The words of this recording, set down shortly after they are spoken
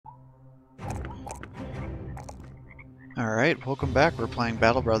Alright, welcome back. We're playing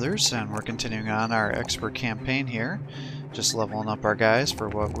Battle Brothers, and we're continuing on our expert campaign here. Just leveling up our guys for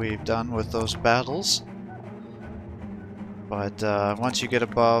what we've done with those battles. But once you get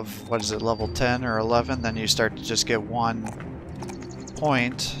above, what is it, level 10 or 11, then you start to just get 1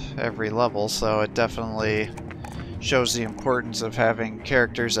 point every level, so it definitely shows the importance of having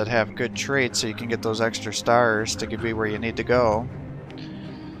characters that have good traits so you can get those extra stars to be where you need to go.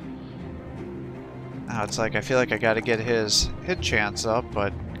 Now it's like, I feel like I gotta get his hit chance up,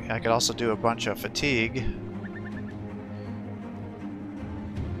 but I could also do a bunch of fatigue.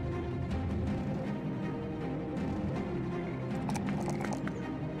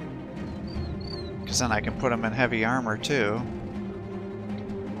 Because then I can put him in heavy armor too.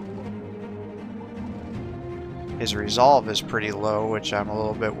 His resolve is pretty low, which I'm a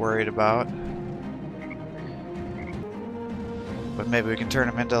little bit worried about. But maybe we can turn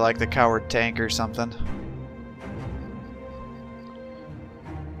him into like the coward tank or something.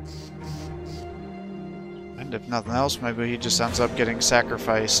 And if nothing else, maybe he just ends up getting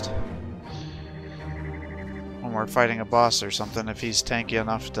sacrificed when we're fighting a boss or something, if he's tanky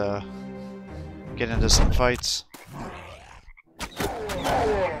enough to get into some fights. But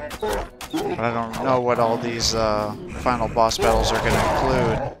I don't know what all these final boss battles are going to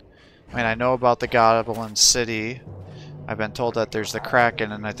include. I mean, I know about the Goblin City. I've been told that there's the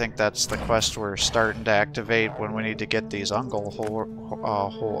Kraken, and I think that's the quest we're starting to activate when we need to get these Ungol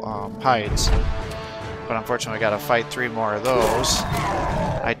hides. But unfortunately, we gotta fight 3 more of those.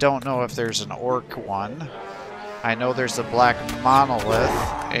 I don't know if there's an Orc one. I know there's the Black Monolith,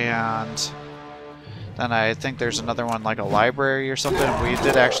 and then I think there's another one like a library or something. We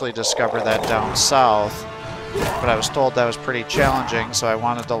did actually discover that down south, but I was told that was pretty challenging, so I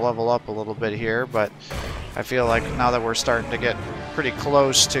wanted to level up a little bit here, but I feel like now that we're starting to get pretty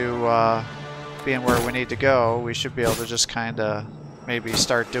close to being where we need to go, we should be able to just kind of maybe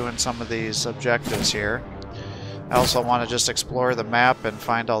start doing some of these objectives here. I also want to just explore the map and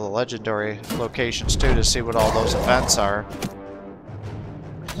find all the legendary locations too to see what all those events are.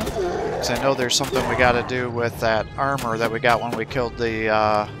 Because I know there's something we got to do with that armor that we got when we killed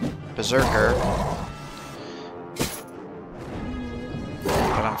the Berserker.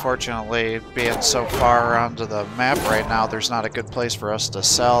 But unfortunately, being so far onto the map right now, there's not a good place for us to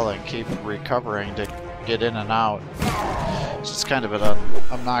sell and keep recovering to get in and out. So it's kind of an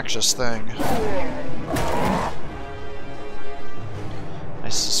obnoxious thing. I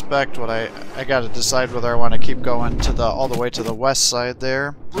suspect what I got to decide whether I want to keep going to all the way to the west side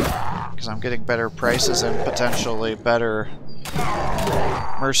there, because I'm getting better prices and potentially better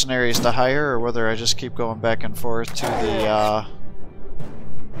mercenaries to hire, or whether I just keep going back and forth to the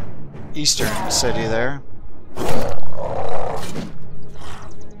eastern city there.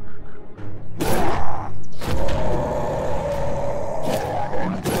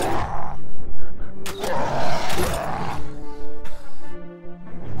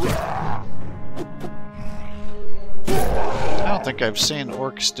 I don't think I've seen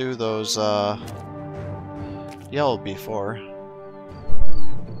orcs do those yell before.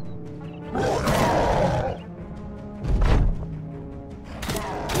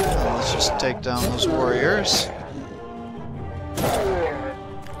 Let's just take down those warriors.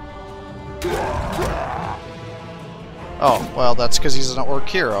 Oh, well, that's because he's an orc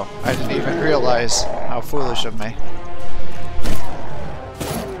hero. I didn't even realize. How foolish of me.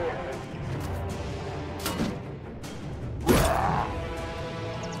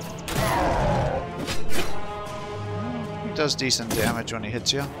 He does decent damage when he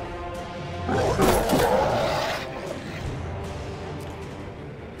hits you.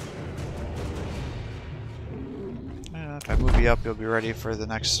 If I move you up, you'll be ready for the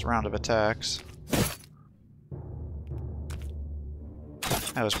next round of attacks.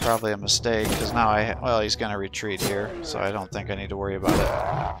 That was probably a mistake, because now well, he's going to retreat here, so I don't think I need to worry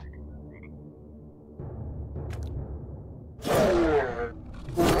about it.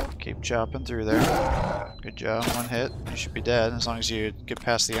 Keep chopping through there. Good job, 1 hit. You should be dead as long as you get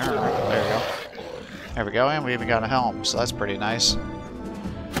past the armor. There you go. There we go, and we even got a helm, so that's pretty nice.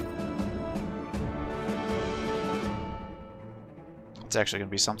 It's actually going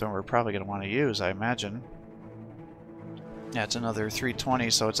to be something we're probably going to want to use, I imagine. Yeah, it's another 320,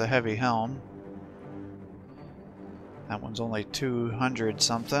 so it's a heavy helm. That one's only 200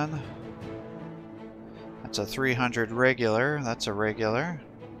 something. That's a 300 regular. That's a regular.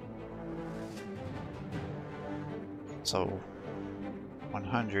 So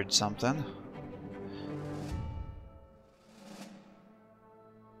 100 something.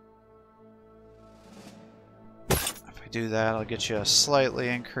 If I do that, I'll get you a slightly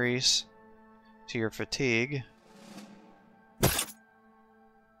increase to your fatigue.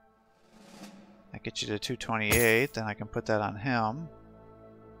 get you to 228, then I can put that on him.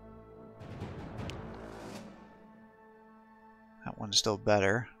 That one's still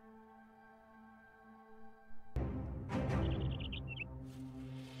better.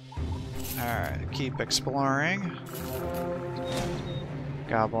 Alright, keep exploring.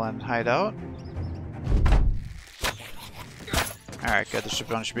 Goblin hideout. Alright, good. This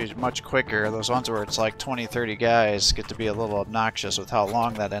one should be much quicker. Those ones where it's like 20, 30 guys get to be a little obnoxious with how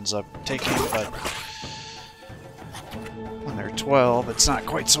long that ends up taking, but when they're 12, it's not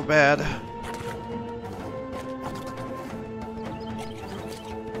quite so bad.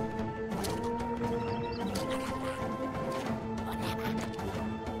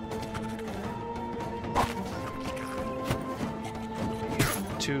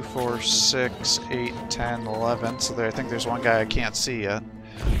 Two, 4, 6, 8, 10, 11. So there, I think there's one guy I can't see yet.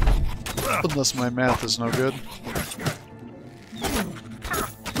 Unless my math is no good.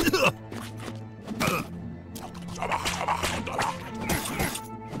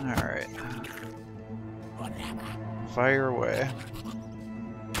 Alright. Fire away.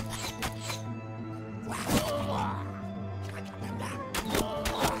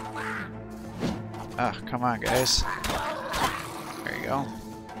 Ah, come on, guys. There you go.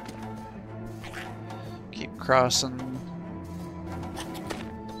 Keep crossing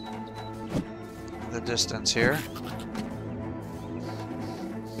the distance here.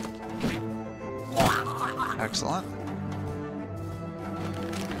 Excellent.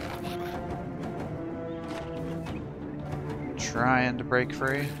 Trying to break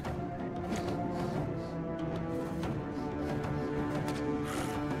free.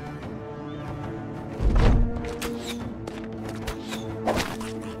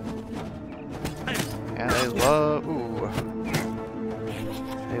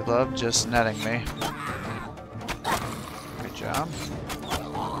 They love just netting me. Good job.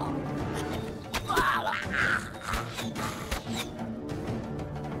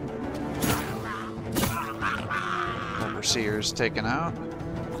 Overseer's taken out.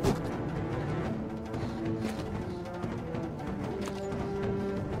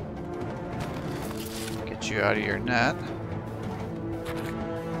 Get you out of your net.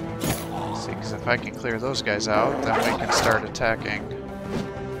 See, because if I can clear those guys out, then we can start attacking.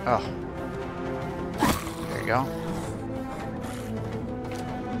 Oh. There you go.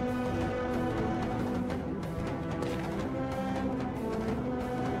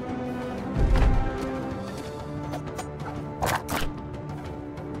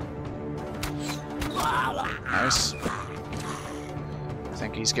 Nice. I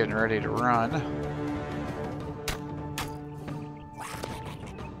think he's getting ready to run.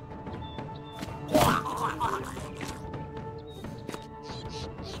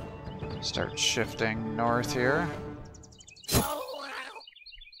 Start shifting north here.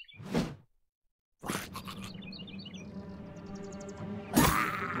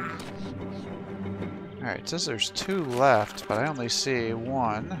 Alright, it says there's 2 left, but I only see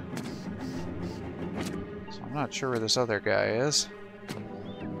 1. So I'm not sure where this other guy is.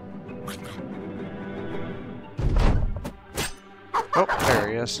 Oh, there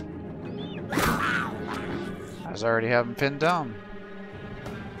he is. I was already having him pinned down.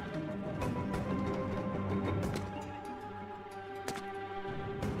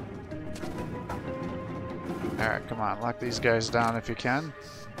 Alright, come on, lock these guys down if you can.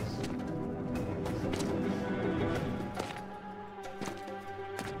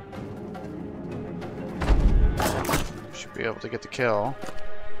 Should be able to get the kill.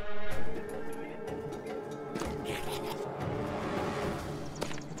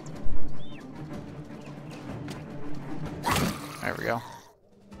 There we go.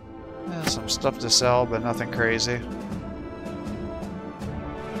 Yeah, some stuff to sell, but nothing crazy.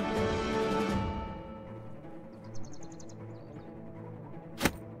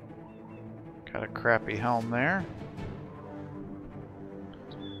 Got a crappy helm there.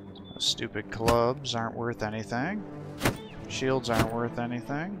 Those stupid clubs aren't worth anything. Shields aren't worth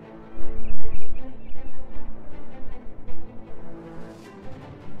anything.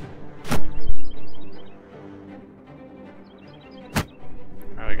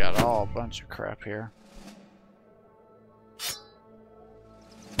 Oh, we got all a bunch of crap here.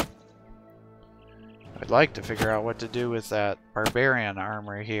 I'd like to figure out what to do with that barbarian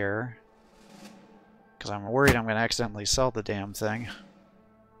armor here, because I'm worried I'm going to accidentally sell the damn thing.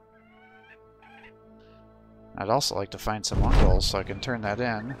 I'd also like to find some Mongols so I can turn that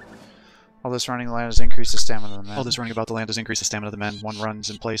in. All this running land has increased the stamina of the men. All this running about the land has increased the stamina of the men. One runs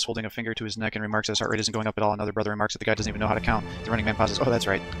in place, holding a finger to his neck, and remarks that his heart rate isn't going up at all. Another brother remarks that the guy doesn't even know how to count. The running man pauses. Oh, that's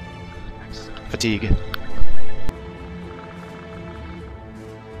right. Fatigue.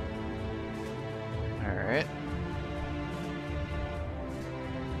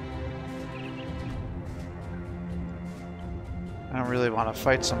 really want to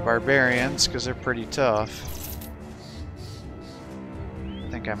fight some barbarians because they're pretty tough.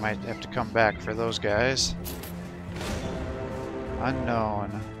 I think I might have to come back for those guys.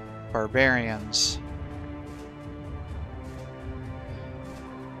 Unknown. Barbarians.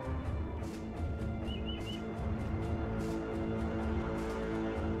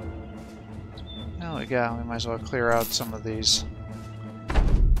 Well, we might as well clear out some of these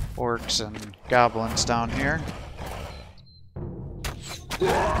orcs and goblins down here.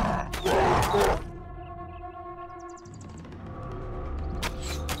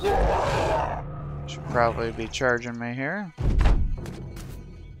 Should probably be charging me here.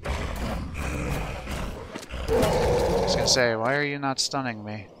 I was gonna say, why are you not stunning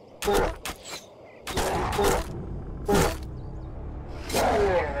me?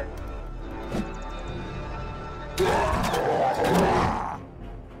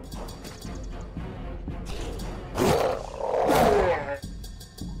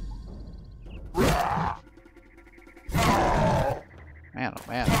 Man, oh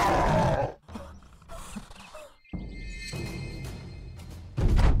man.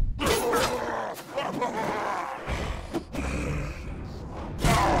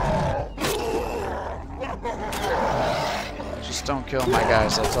 Just don't kill my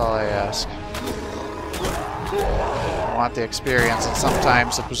guys, that's all I ask. I want the experience, and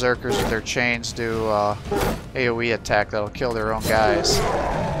sometimes the berserkers with their chains do AoE attack that'll kill their own guys.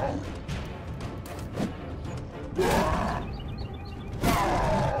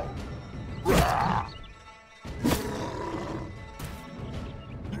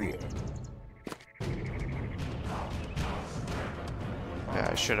 Yeah,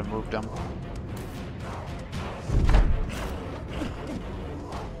 I should have moved them.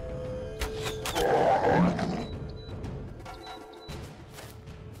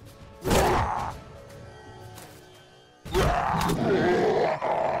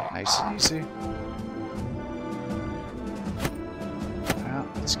 Nice and easy. Well,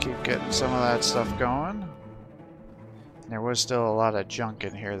 let's keep getting some of that stuff going. There was still a lot of junk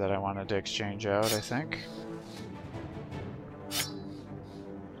in here that I wanted to exchange out, I think.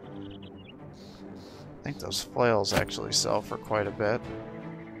 I think those flails actually sell for quite a bit.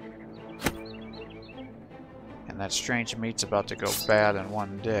 And that strange meat's about to go bad in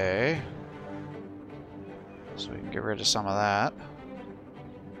one day. So we can get rid of some of that.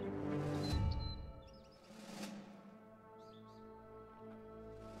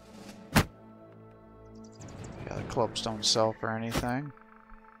 Yeah, the clubs don't sell for anything.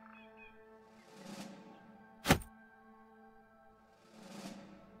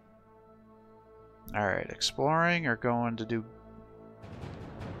 Alright, exploring or going to do...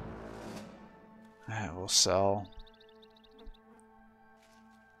 we'll sell.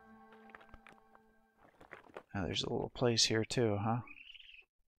 Oh, there's a little place here too, huh? I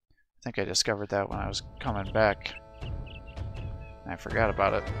think I discovered that when I was coming back. I forgot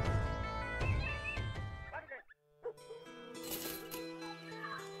about it.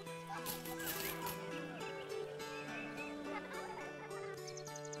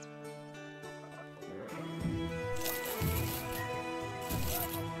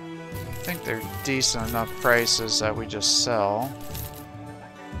 I think they're decent enough prices that we just sell.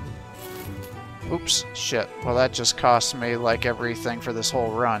 Oops, shit. Well, that just cost me like everything for this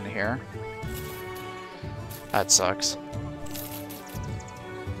whole run here. That sucks.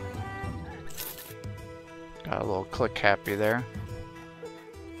 Got a little click happy there.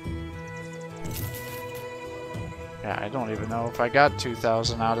 Yeah, I don't even know if I got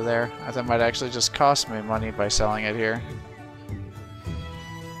 2,000 out of there. I think it might actually just cost me money by selling it here.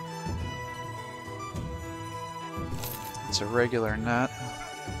 It's a regular net.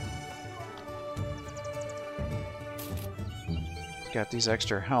 Got these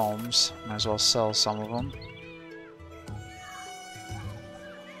extra helms. Might as well sell some of them.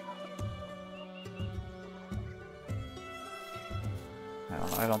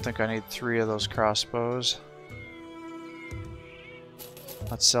 I don't think I need 3 of those crossbows.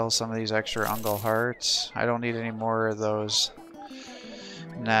 Let's sell some of these extra Ungle hearts. I don't need any more of those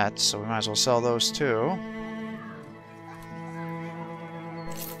nets, so we might as well sell those too.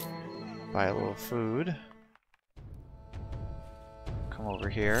 Buy a little food. Come over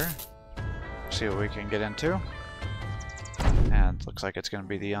here. See what we can get into. And looks like it's going to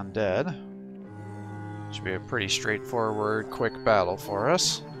be the undead. Should be a pretty straightforward, quick battle for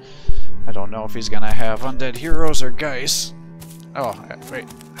us. I don't know if he's going to have undead heroes or Geis. Oh, wait.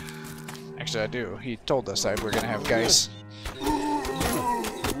 Actually, I do. He told us that we're going to have Geis.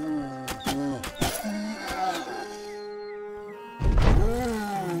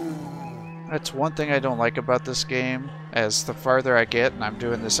 That's one thing I don't like about this game. as the farther I get and I'm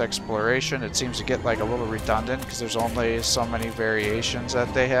doing this exploration, it seems to get like a little redundant because there's only so many variations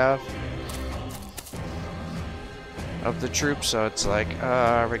that they have of the troops, so it's like,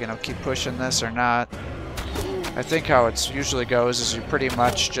 are we gonna keep pushing this or not? I think how it usually goes is you pretty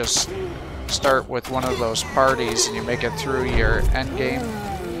much just start with one of those parties and you make it through your end game,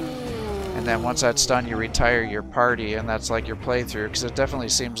 and then once that's done you retire your party, and that's like your playthrough, because it definitely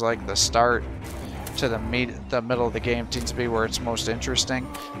seems like the start to the middle of the game seems to be where it's most interesting.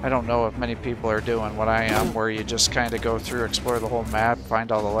 I don't know if many people are doing what I am, where you just kind of go through, explore the whole map, find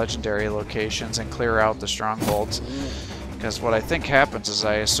all the legendary locations, and clear out the strongholds. Because what I think happens is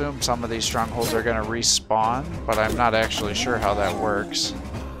I assume some of these strongholds are going to respawn, but I'm not actually sure how that works.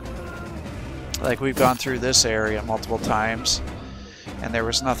 Like, we've gone through this area multiple times, and there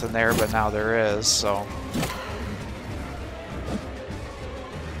was nothing there, but now there is, so...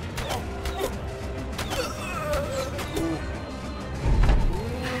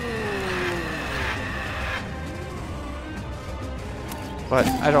 But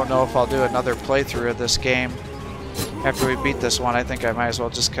I don't know if I'll do another playthrough of this game. After we beat this one, I think I might as well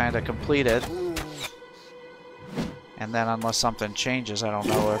just kind of complete it. And then unless something changes, I don't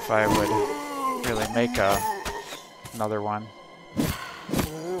know if I would really make another one.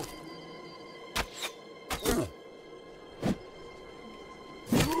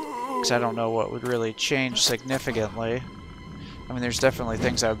 Because I don't know what would really change significantly. I mean, there's definitely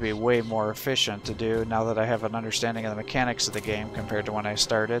things that would be way more efficient to do now that I have an understanding of the mechanics of the game compared to when I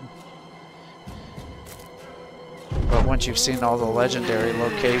started. But once you've seen all the legendary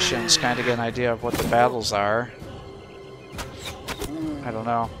locations, kind of get an idea of what the battles are. I don't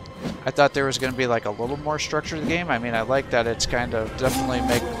know. I thought there was going to be like a little more structure to the game. I mean, I like that it's kind of definitely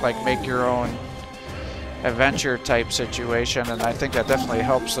make your own adventure type situation, and I think that definitely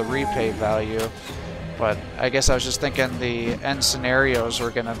helps the replay value. But I guess I was just thinking the end scenarios were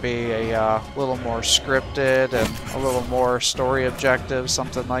going to be a little more scripted and a little more story objective,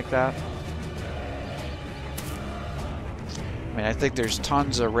 something like that. I mean, I think there's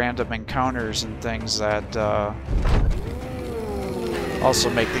tons of random encounters and things that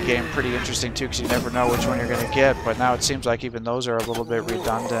also make the game pretty interesting too, because you never know which one you're going to get. But now it seems like even those are a little bit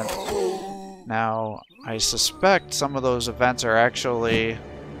redundant. Now, I suspect some of those events are actually...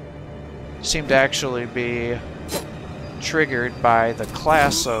 seem to actually be triggered by the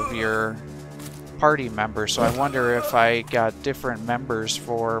class of your party member, so I wonder if I got different members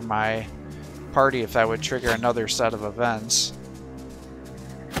for my party, if that would trigger another set of events.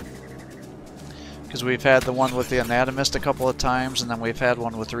 Because we've had the one with the anatomist a couple of times, and then we've had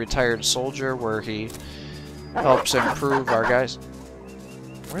one with the retired soldier where he helps improve our guys.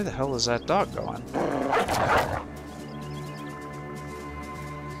 Where the hell is that dog going?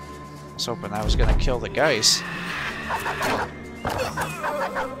 I was hoping that was going to kill the Geist.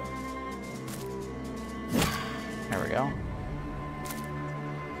 There we go.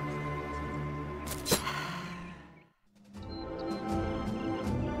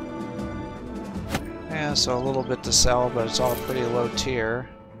 Yeah, so a little bit to sell, but it's all pretty low tier.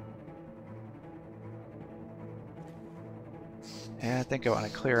 Yeah, I think I want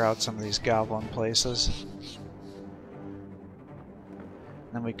to clear out some of these goblin places.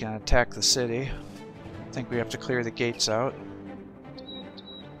 Then we can attack the city. I think we have to clear the gates out.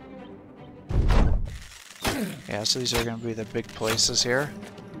 Yeah, so these are going to be the big places here.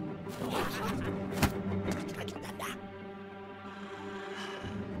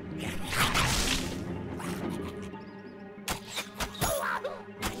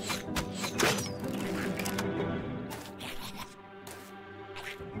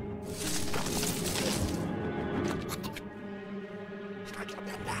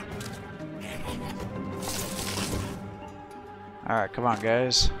 Alright, come on,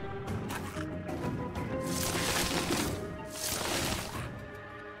 guys.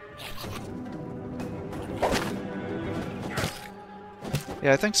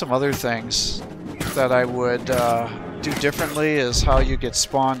 Yeah, I think some other things that I would do differently is how you get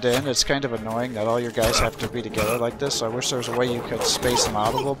spawned in. It's kind of annoying that all your guys have to be together like this, so I wish there was a way you could space them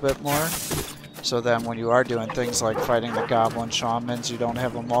out a little bit more. So then when you are doing things like fighting the goblin shamans, you don't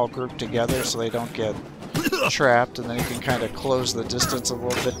have them all grouped together so they don't get trapped, and then you can kind of close the distance a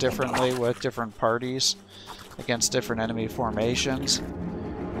little bit differently with different parties against different enemy formations.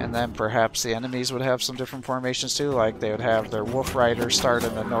 And then perhaps the enemies would have some different formations too, like they would have their wolf riders start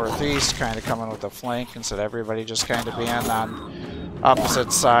in the northeast, kind of coming with a flank, instead of everybody just kind of being on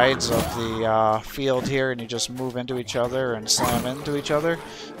opposite sides of the field here, and you just move into each other and slam into each other.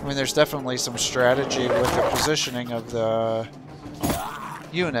 I mean, there's definitely some strategy with the positioning of the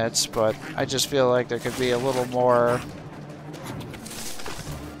units, but I just feel like there could be a little more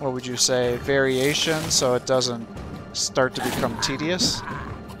what would you say, variation, so it doesn't start to become tedious.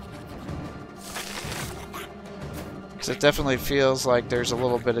 Because it definitely feels like there's a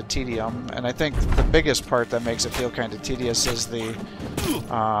little bit of tedium, and I think the biggest part that makes it feel kind of tedious is the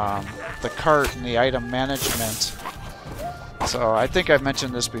cart and the item management. So I think I've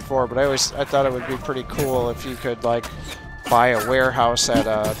mentioned this before, but I thought it would be pretty cool if you could like buy a warehouse at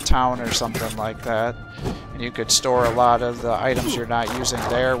a town or something like that, and you could store a lot of the items you're not using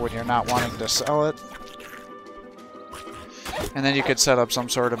there when you're not wanting to sell it. And then you could set up some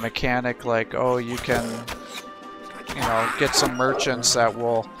sort of mechanic like, oh, you can, you know, get some merchants that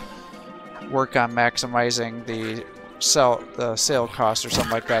will work on maximizing the sale cost or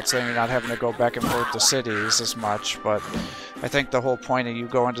something like that, so you're not having to go back and forth to cities as much. But I think the whole point of you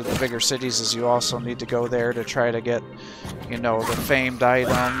going to the bigger cities is you also need to go there to try to get, you know, the famed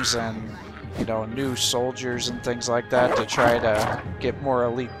items and, you know, new soldiers and things like that, to try to get more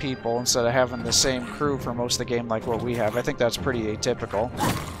elite people instead of having the same crew for most of the game like what we have. I think that's pretty atypical.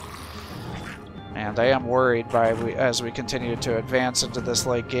 And I am worried as we continue to advance into this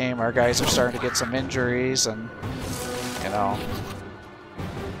late game, our guys are starting to get some injuries, and, you know,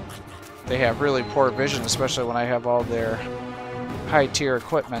 they have really poor vision, especially when I have all their high-tier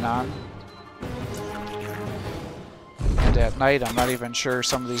equipment on. And at night, I'm not even sure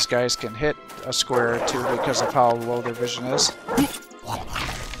some of these guys can hit a square or two because of how low their vision is.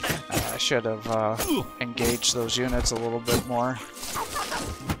 I should have engaged those units a little bit more.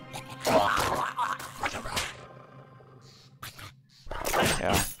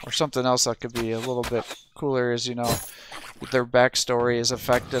 Yeah, or something else that could be a little bit cooler is, you know, their backstory is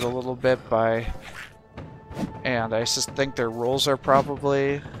affected a little bit by, and I just think their roles are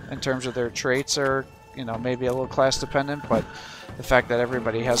probably, in terms of their traits, are, you know, maybe a little class dependent, but the fact that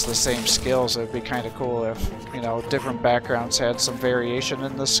everybody has the same skills, it would be kind of cool if, you know, different backgrounds had some variation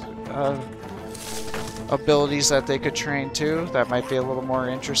in this abilities that they could train to. That might be a little more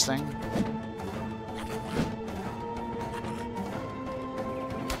interesting.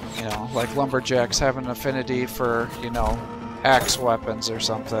 You know, like lumberjacks have an affinity for, you know, axe weapons or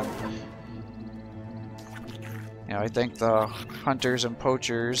something. You know, I think the hunters and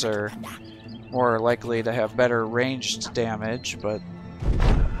poachers are more likely to have better ranged damage, but,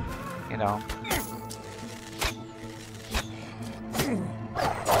 you know.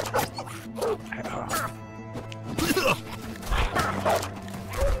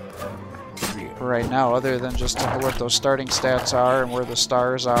 Right now, other than just to know what those starting stats are and where the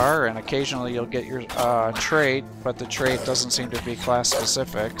stars are, and occasionally you'll get your trait, but the trait doesn't seem to be class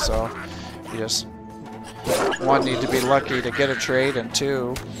specific, so you just, one, need to be lucky to get a trait, and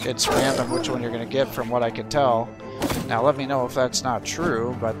two, it's random which one you're going to get from what I can tell. Now let me know if that's not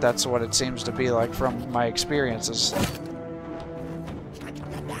true, but that's what it seems to be like from my experiences.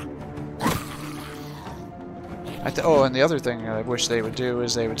 Oh, and the other thing I wish they would do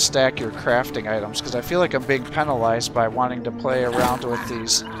is they would stack your crafting items, because I feel like I'm being penalized by wanting to play around with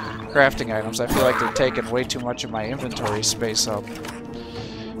these crafting items. I feel like they've taken way too much of my inventory space up.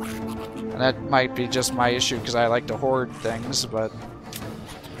 And that might be just my issue because I like to hoard things, but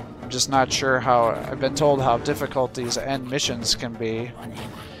I'm just not sure how... I've been told how difficult these end missions can be,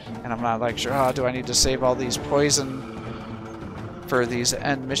 and I'm not like sure, oh, do I need to save all these poison for these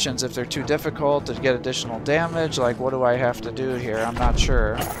end missions if they're too difficult to get additional damage? Like, what do I have to do here? I'm not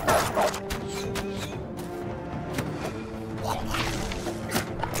sure.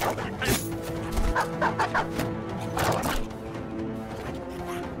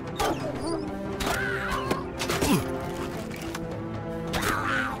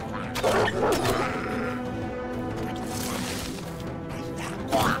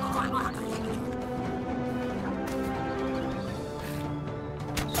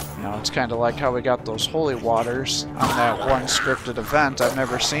 It's kind of like how we got those holy waters on that one scripted event. I've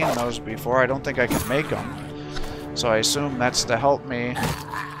never seen those before. I don't think I can make them. So I assume that's to help me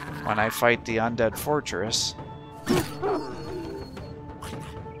when I fight the undead fortress. Did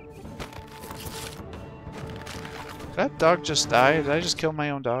that dog just die? Did I just kill my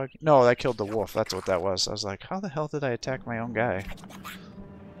own dog? No, I killed the wolf. That's what that was. I was like, how the hell did I attack my own guy?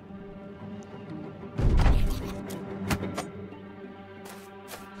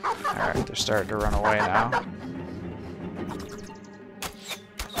 Alright, they're starting to run away now.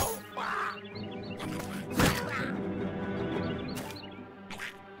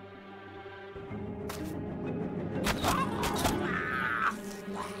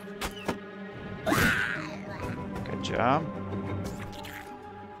 Good job.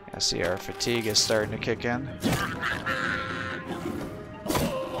 I see our fatigue is starting to kick in.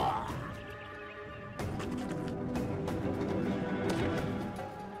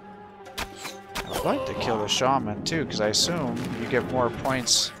 I'd like to kill the shaman too, because I assume you get more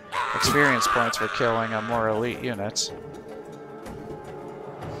points, experience points for killing a more elite units.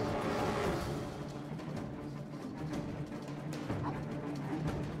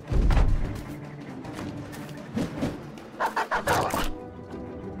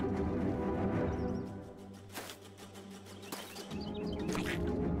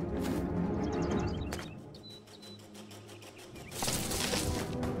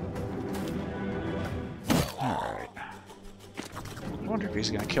 I wonder if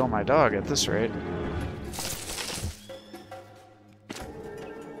he's gonna kill my dog at this rate.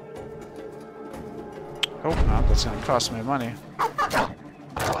 Oh, no, that's gonna cost me money.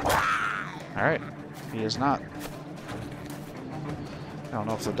 Alright, he is not. I don't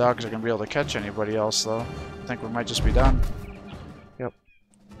know if the dogs are gonna be able to catch anybody else, though. I think we might just be done. Yep.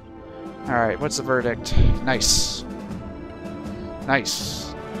 Alright, what's the verdict? Nice.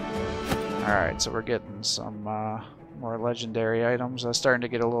 Nice. Alright, so we're getting some, more legendary items. I was starting to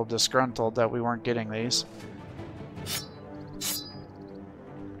get a little disgruntled that we weren't getting these.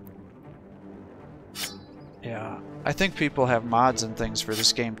 Yeah, I think people have mods and things for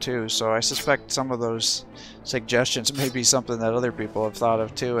this game too, so I suspect some of those suggestions may be something that other people have thought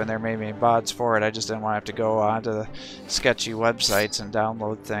of too, and there may be mods for it. I just didn't want to have to go onto the sketchy websites and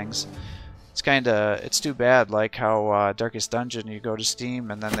download things. It's it's too bad, like how Darkest Dungeon, you go to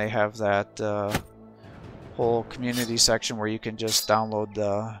Steam and then they have that whole community section where you can just download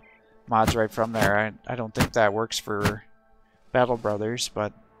the mods right from there. I don't think that works for Battle Brothers,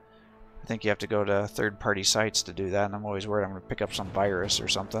 but I think you have to go to third-party sites to do that, and I'm always worried I'm going to pick up some virus or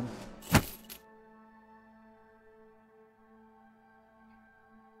something.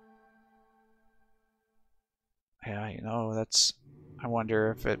 Yeah, you know, that's... I wonder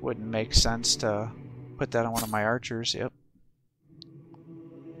if it wouldn't make sense to put that on one of my archers. Yep.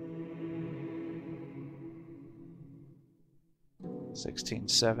 $16,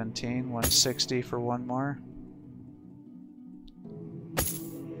 $17, $160 for one more.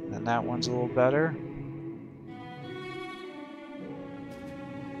 And that one's a little better.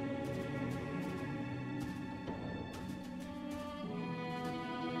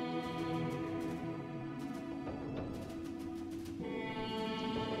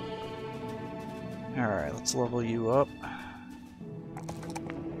 Alright, let's level you up.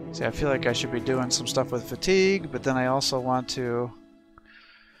 See, I feel like I should be doing some stuff with fatigue, but then I also want to...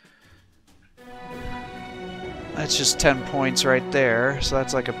 That's just 10 points right there, so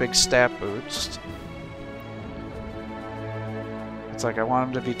that's like a big stat boost. It's like I want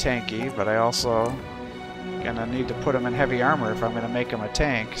him to be tanky, but I also gonna need to put him in heavy armor if I'm gonna make him a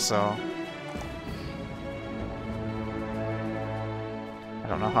tank, so... I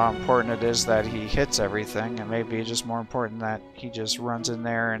don't know how important it is that he hits everything, and maybe it's just more important that he just runs in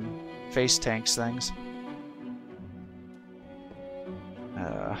there and face tanks things.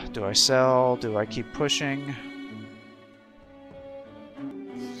 Do I sell? Do I keep pushing?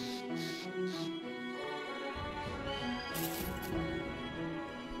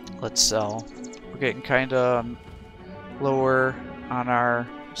 Let's sell. We're getting kind of lower on our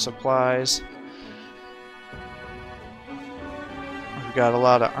supplies. We've got a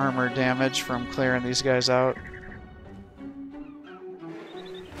lot of armor damage from clearing these guys out.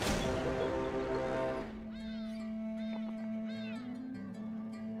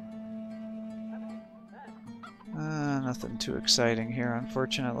 Nothing too exciting here,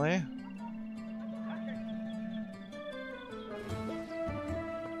 unfortunately.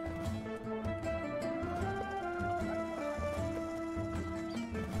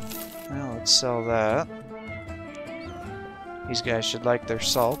 Well, let's sell that. These guys should like their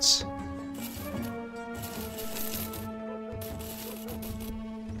salts.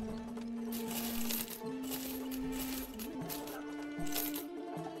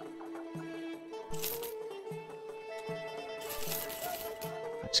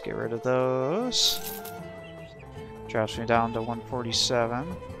 Let's get rid of those. Drops me down to 147.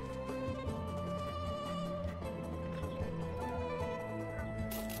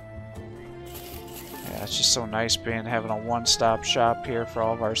 Yeah, it's just so nice having a one-stop shop here for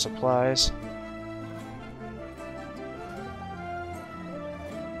all of our supplies.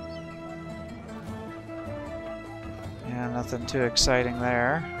 Yeah, nothing too exciting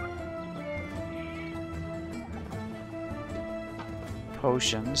there.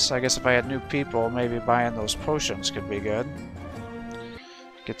 Potions. I guess if I had new people, maybe buying those potions could be good.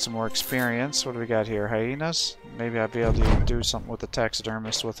 Get some more experience. What do we got here? Hyenas? Maybe I'd be able to do something with the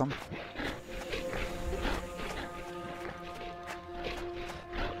taxidermist with them.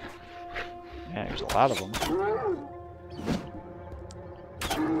 Yeah, there's a lot of them.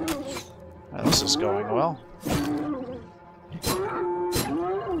 This this is going well.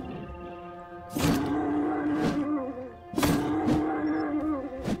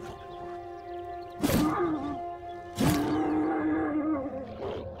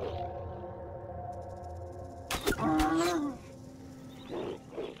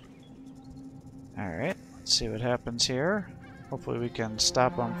 Alright, let's see what happens here. Hopefully we can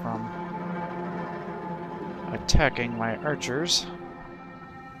stop them from attacking my archers.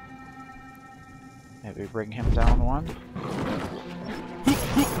 Maybe bring him down one.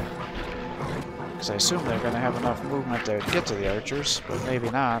 Because I assume they're going to have enough movement to get to the archers, but maybe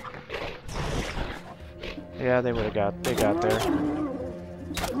not. Yeah, they got there.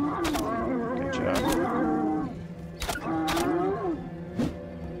 Good job.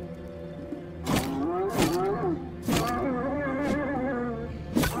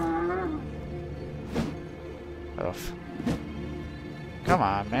 Oof. Come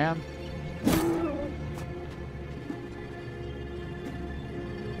on, man.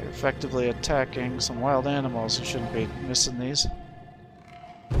 They're effectively attacking some wild animals. You shouldn't be missing these.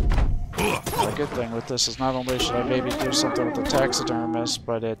 Well, the good thing with this is not only should I maybe do something with the taxidermist,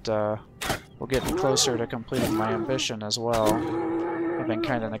 but it will get me closer to completing my ambition as well. I've been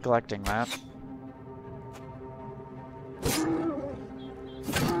kind of neglecting that.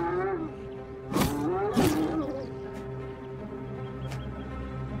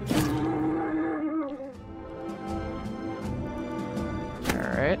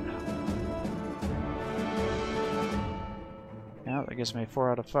 Alright. Yeah, that gives me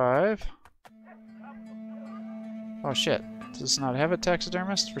 4 out of 5. Oh shit. Does this not have a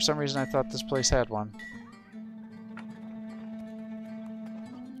taxidermist? For some reason I thought this place had one.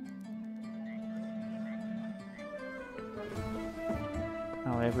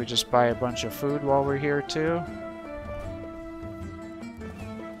 Oh, maybe we just buy a bunch of food while we're here too?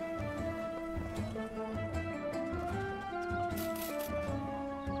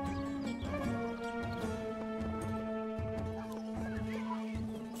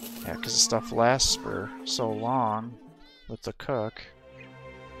 Yeah, because the stuff lasts for so long with the cook.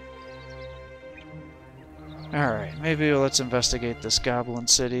 Alright, maybe let's investigate this goblin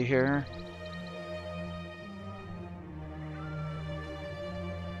city here.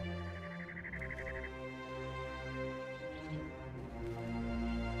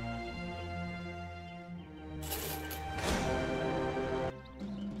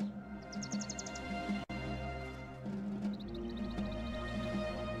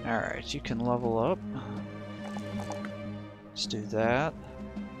 Alright, you can level up. Let's do that.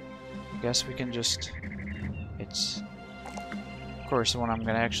 I guess we can just... It's... Of course, when I'm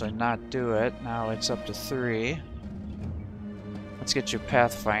going to actually not do it, now it's up to 3. Let's get you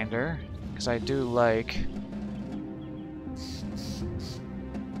Pathfinder, because I do like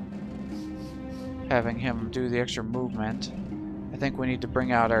having him do the extra movement. I think we need to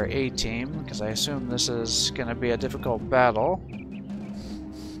bring out our A-team, because I assume this is going to be a difficult battle.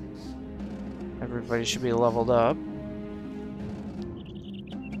 Everybody should be leveled up.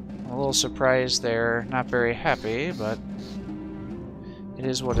 I'm a little surprised they're not very happy, but it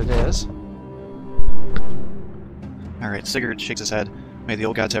is what it is. Alright, Sigurd shakes his head. May the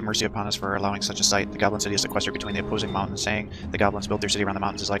old gods have mercy upon us for allowing such a sight. The goblin city is sequestered between the opposing mountains, saying the goblins built their city around the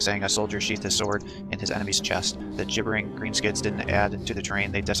mountains is like saying a soldier sheathed his sword in his enemy's chest. The gibbering greenskids didn't add to the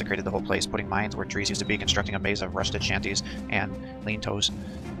terrain, they desecrated the whole place, putting mines where trees used to be, constructing a maze of rusted shanties and lean toes,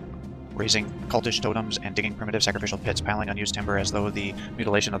 raising cultish totems and digging primitive sacrificial pits, piling unused timber as though the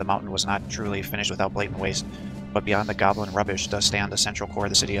mutilation of the mountain was not truly finished without blatant waste. But beyond the goblin rubbish does stand the central core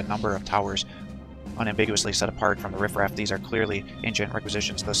of the city, a number of towers unambiguously set apart from the riffraff. These are clearly ancient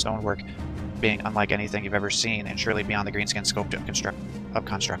requisitions, the stonework being unlike anything you've ever seen and surely beyond the greenskin scope of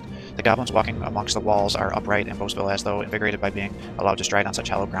construct. The goblins walking amongst the walls are upright and boastful, as though invigorated by being allowed to stride on such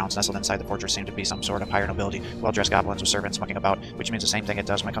hallowed grounds. Nestled inside the fortress seem to be some sort of higher nobility, well-dressed goblins with servants mucking about, which means the same thing it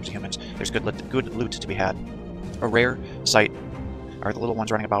does when it comes to humans. There's good loot to be had. A rare sight are the little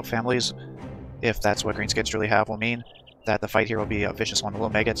ones running about. Families, if that's what greenskids truly have, will mean that the fight here will be a vicious one. The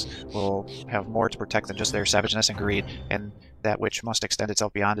little maggots will have more to protect than just their savageness and greed, and that which must extend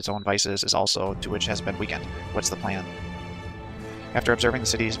itself beyond its own vices is also to which has been weakened. What's the plan? After observing the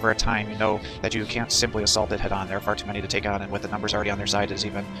cities for a time, you know that you can't simply assault it head-on. There are far too many to take on, and with the numbers already on their side, it is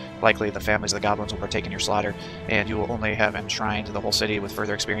even likely the families of the goblins will partake in your slaughter, and you will only have enshrined the whole city with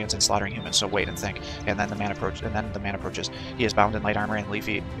further experience in slaughtering humans. So wait and think. And then the man approaches. He is bound in light armor and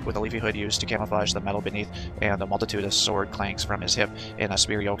with a leafy hood used to camouflage the metal beneath, and a multitude of sword clanks from his hip, and a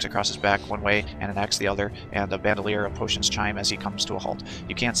spear yokes across his back one way, and an axe the other, and a bandolier of potions chime as he comes to a halt.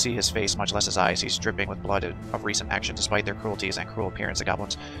 You can't see his face, much less his eyes. He's dripping with blood of recent action, despite their cruelties and cruel cruel appearance, the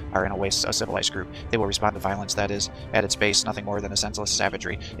goblins are in a way a civilized group. They will respond to violence that is, at its base, nothing more than a senseless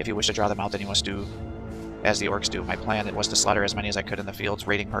savagery. If you wish to draw them out, then you must do as the orcs do. My plan it was to slaughter as many as I could in the fields,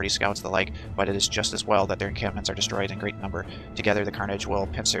 raiding parties, scouts, the like, but it is just as well that their encampments are destroyed in great number. Together the carnage will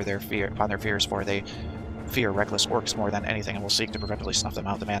pincer upon their fears, for they fear reckless orcs more than anything and will seek to preventively snuff them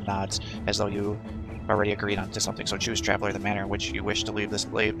out. The man nods, as though you already agreed on to something. So choose, traveler, the manner in which you wish to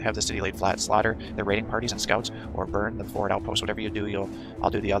have the city laid flat. Slaughter the raiding parties and scouts, or burn the fort outpost. Whatever you do, I'll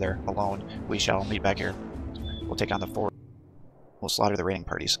do the other. Alone, we shall meet back here. We'll take on the fort. We'll slaughter the raiding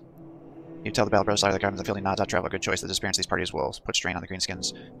parties. You tell the battle bros, slaughter the guards, the fielding nods, traveler, good choice. The disappearance of these parties will put strain on the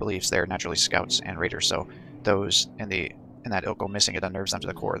greenskins' beliefs. They are naturally scouts and raiders, so those in that ilk go missing. It unnerves them to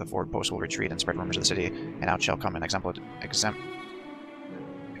the core. The forward post will retreat and spread rumors of the city, and out shall come an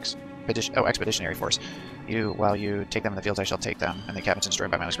expeditionary force. While you take them in the fields, I shall take them, and the cabin's destroyed.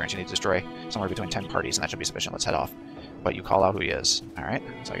 By my experience, you need to destroy somewhere between 10 parties, and that should be sufficient. Let's head off. But you call out who he is. Alright,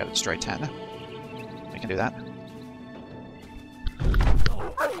 so I gotta destroy 10. We can do that.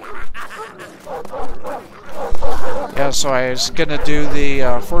 Yeah, so I was gonna do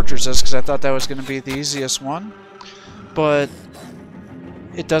the fortresses because I thought that was gonna be the easiest one, but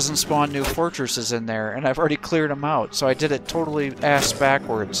it doesn't spawn new fortresses in there, and I've already cleared them out, so I did it totally ass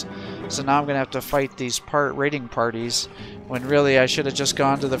backwards. So now I'm gonna have to fight these raiding parties, when really I should have just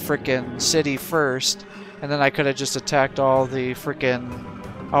gone to the frickin' city first, and then I could have just attacked all the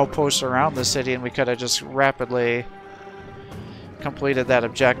frickin' outposts around the city, and we could have just rapidly completed that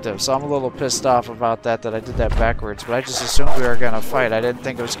objective. So I'm a little pissed off about that I did that backwards, but I just assumed we were gonna fight. I didn't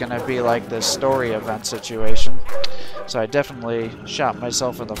think it was gonna be like this story event situation. So I definitely shot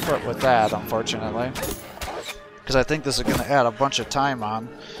myself in the foot with that, unfortunately. Because I think this is gonna add a bunch of time on,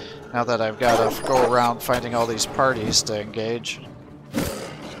 now that I've got to go around finding all these parties to engage.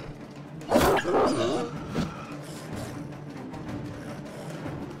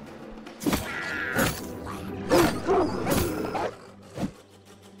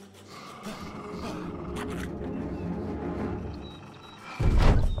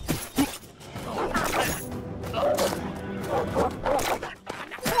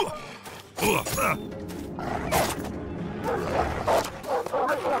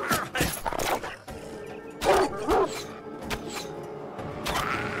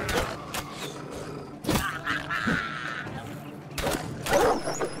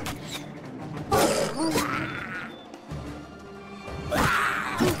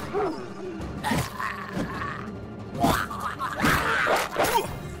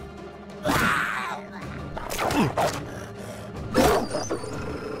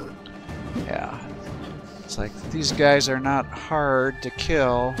 These guys are not hard to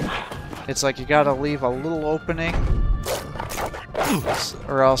kill. It's like you gotta leave a little opening,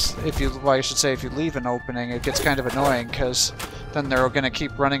 or else if you leave an opening, it gets kind of annoying because then they're gonna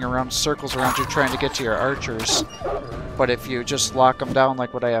keep running around circles around you trying to get to your archers. But if you just lock them down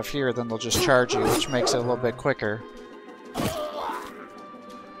like what I have here, then they'll just charge you, which makes it a little bit quicker.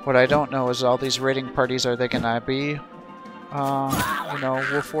 What I don't know is all these raiding parties, are they gonna be you know,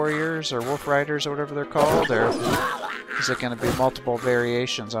 wolf warriors or wolf riders or whatever they're called, or is it going to be multiple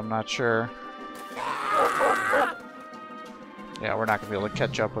variations? I'm not sure. Yeah, we're not going to be able to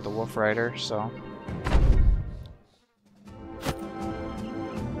catch up with a wolf rider, so.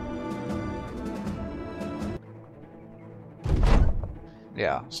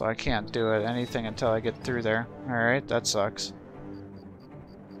 Yeah, so I can't do anything until I get through there. Alright, that sucks.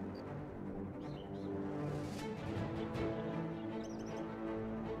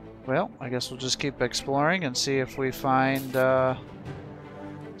 Well, I guess we'll just keep exploring and see if we find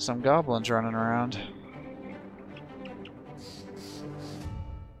some goblins running around.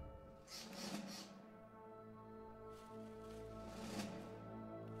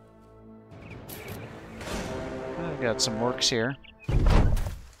 I've got some orcs here.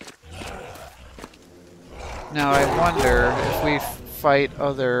 Now I wonder if we fight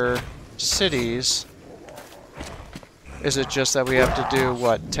other cities, is it just that we have to do,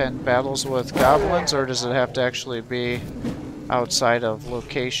 what, 10 battles with goblins, or does it have to actually be outside of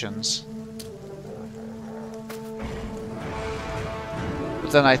locations?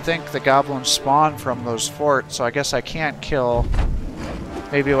 But then I think the goblins spawn from those forts, so I guess I can't kill.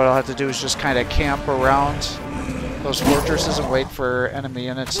 Maybe what I'll have to do is just kind of camp around those fortresses and wait for enemy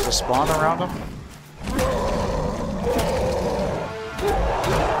units to spawn around them.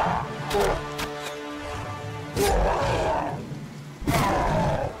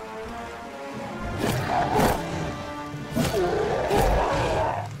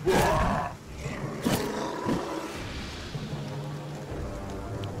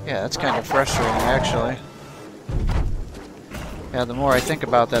 Yeah, that's kind of frustrating, actually. Yeah, the more I think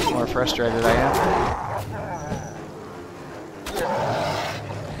about that, the more frustrated I am.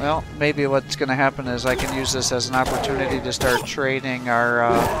 Well, maybe what's going to happen is I can use this as an opportunity to start trading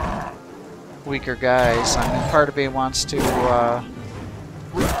our weaker guys. I mean, part of me wants to,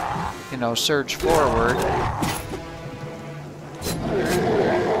 you know, surge forward.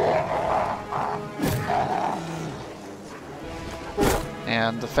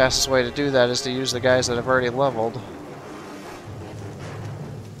 And the fastest way to do that is to use the guys that have already leveled.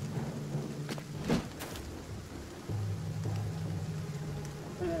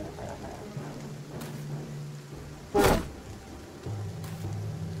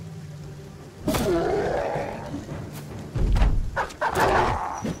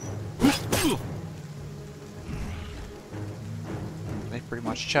 They pretty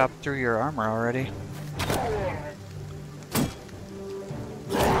much chopped through your armor already.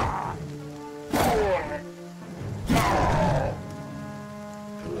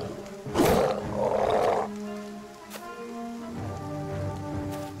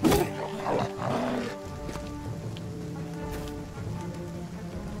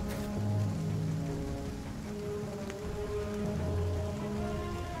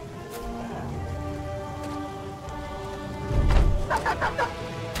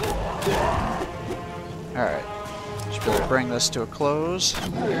 Alright, should be able to bring this to a close.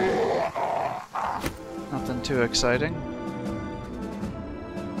 Nothing too exciting.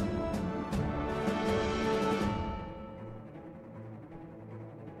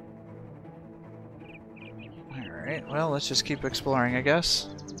 Alright, well, let's just keep exploring, I guess.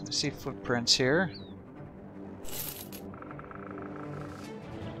 I see footprints here.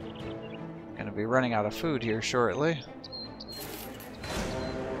 Gonna be running out of food here shortly.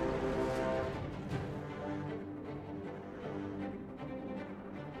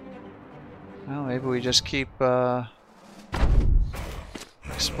 Well, maybe we just keep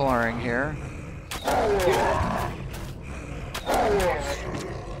exploring here.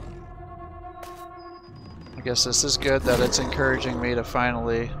 I guess this is good that it's encouraging me to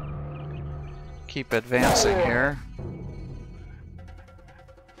finally keep advancing here.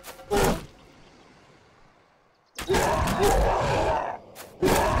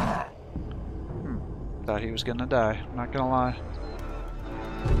 Thought he was gonna die, I'm not gonna lie.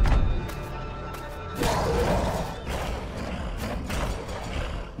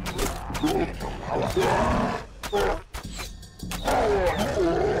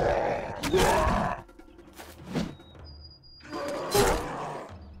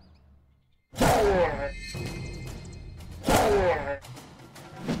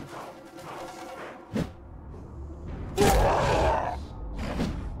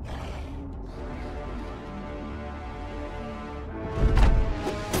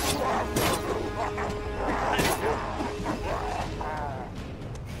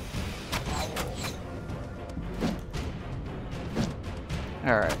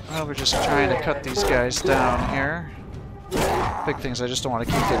 Alright, well, we're just trying to cut these guys down here. Big thing is I just don't want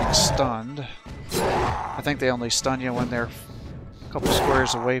to keep getting stunned. I think they only stun you when they're a couple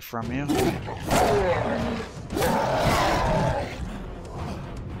squares away from you.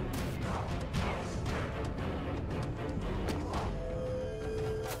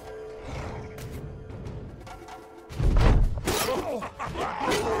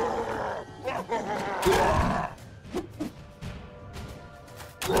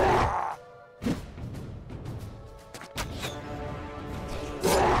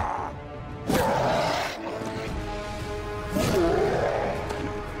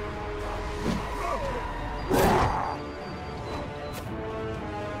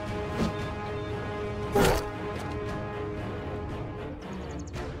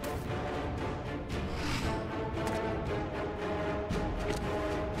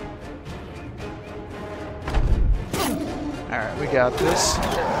 Alright, we got this.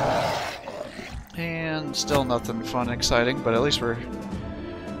 And still nothing fun, exciting, but at least we're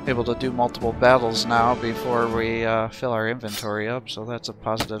able to do multiple battles now before we fill our inventory up, so that's a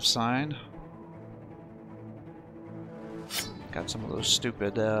positive sign. Got some of those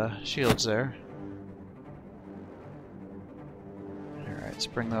stupid shields there. Alright, let's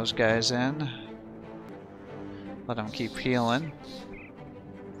bring those guys in. Let them keep healing.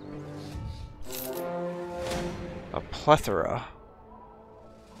 A plethora.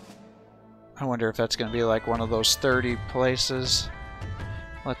 I wonder if that's going to be like one of those 30 places.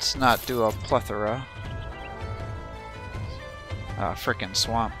 Let's not do a plethora. Ah, frickin'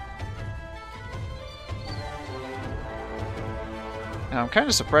 swamp. Now, I'm kind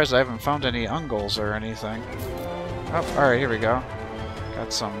of surprised I haven't found any Ungals or anything. Oh, alright, here we go.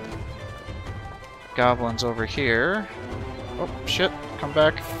 Got some goblins over here. Oh, shit. Come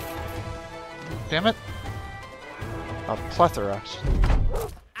back. Damn it. A plethora.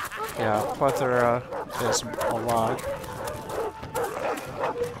 Yeah, a plethora is a lot.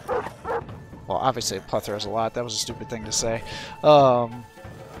 Well, obviously a plethora is a lot. That was a stupid thing to say.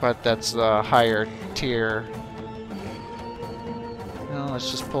 But that's the higher tier. Well,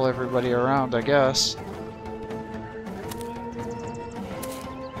 let's just pull everybody around, I guess.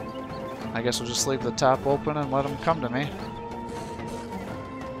 I guess we'll just leave the top open and let them come to me.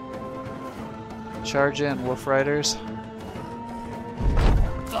 Charge in, Wolf Riders.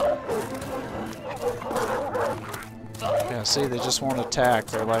 Yeah, see, they just won't attack.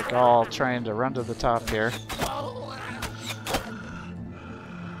 They're like all trying to run to the top here.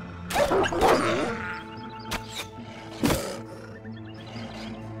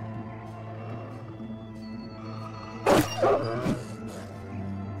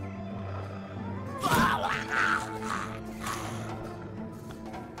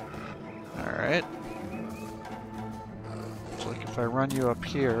 Alright. Looks like if I run you up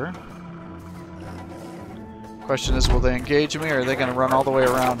here... Question is, will they engage me, or are they going to run all the way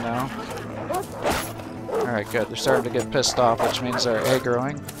around now? Alright, good. They're starting to get pissed off, which means they're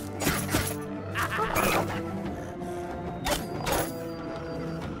aggroing.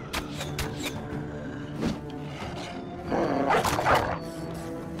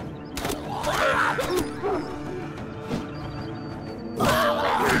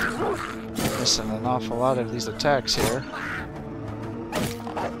 Missing an awful lot of these attacks here.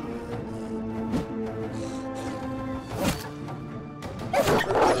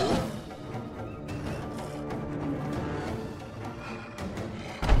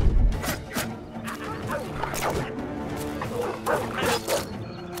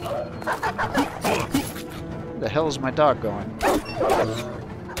 Where the hell is my dog going?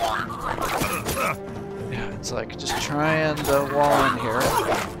 Yeah, it's like just trying to wall in here.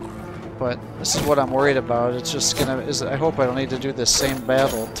 But this is what I'm worried about. It's just gonna... I hope I don't need to do this same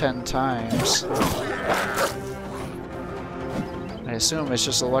battle 10 times. I assume it's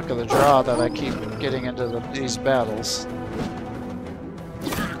just the luck of the draw that I keep getting into these battles.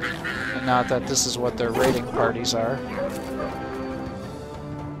 And not that this is what their raiding parties are.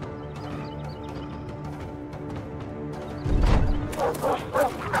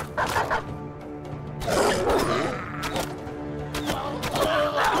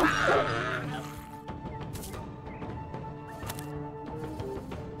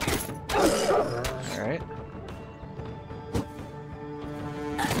 Alright.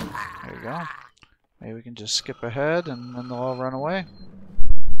 There you go. Maybe we can just skip ahead and then they'll all run away.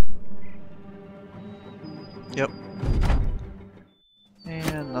 Yep.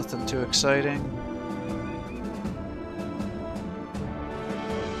 And nothing too exciting.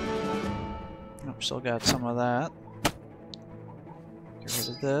 Nope, still got some of that. Get rid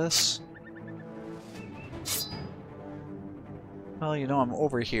of this. Well, you know I'm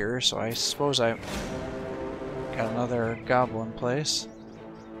over here, so I suppose I got another goblin place.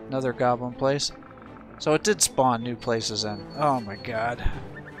 Another goblin place. So it did spawn new places in. Oh my god.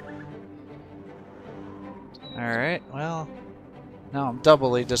 Alright, well, now I'm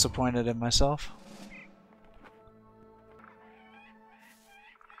doubly disappointed in myself.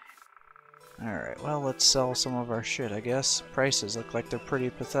 Alright, well, let's sell some of our shit, I guess. Prices look like they're pretty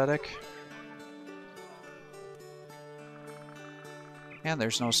pathetic. And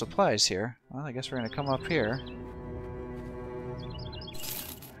there's no supplies here. Well, I guess we're gonna come up here.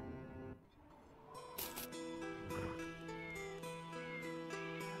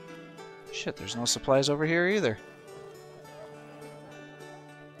 Shit, there's no supplies over here either.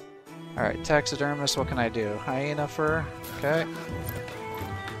 Alright, taxidermist, what can I do? Hyena fur, okay.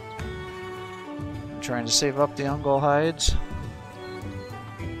 I'm trying to save up the Ungol hides.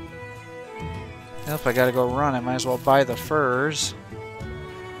 Well, if I gotta go run, I might as well buy the furs.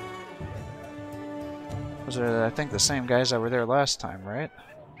 Those are, I think, the same guys that were there last time, right?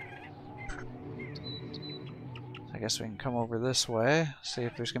 I guess we can come over this way, see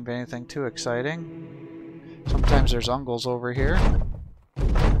if there's going to be anything too exciting. Sometimes there's Ungols over here.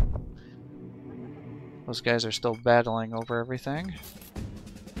 Those guys are still battling over everything.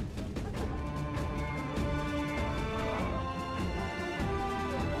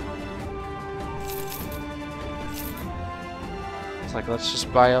 It's like, let's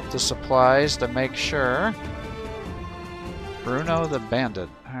just buy up the supplies to make sure. Bruno the Bandit.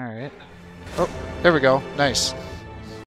 Alright. Oh, there we go. Nice.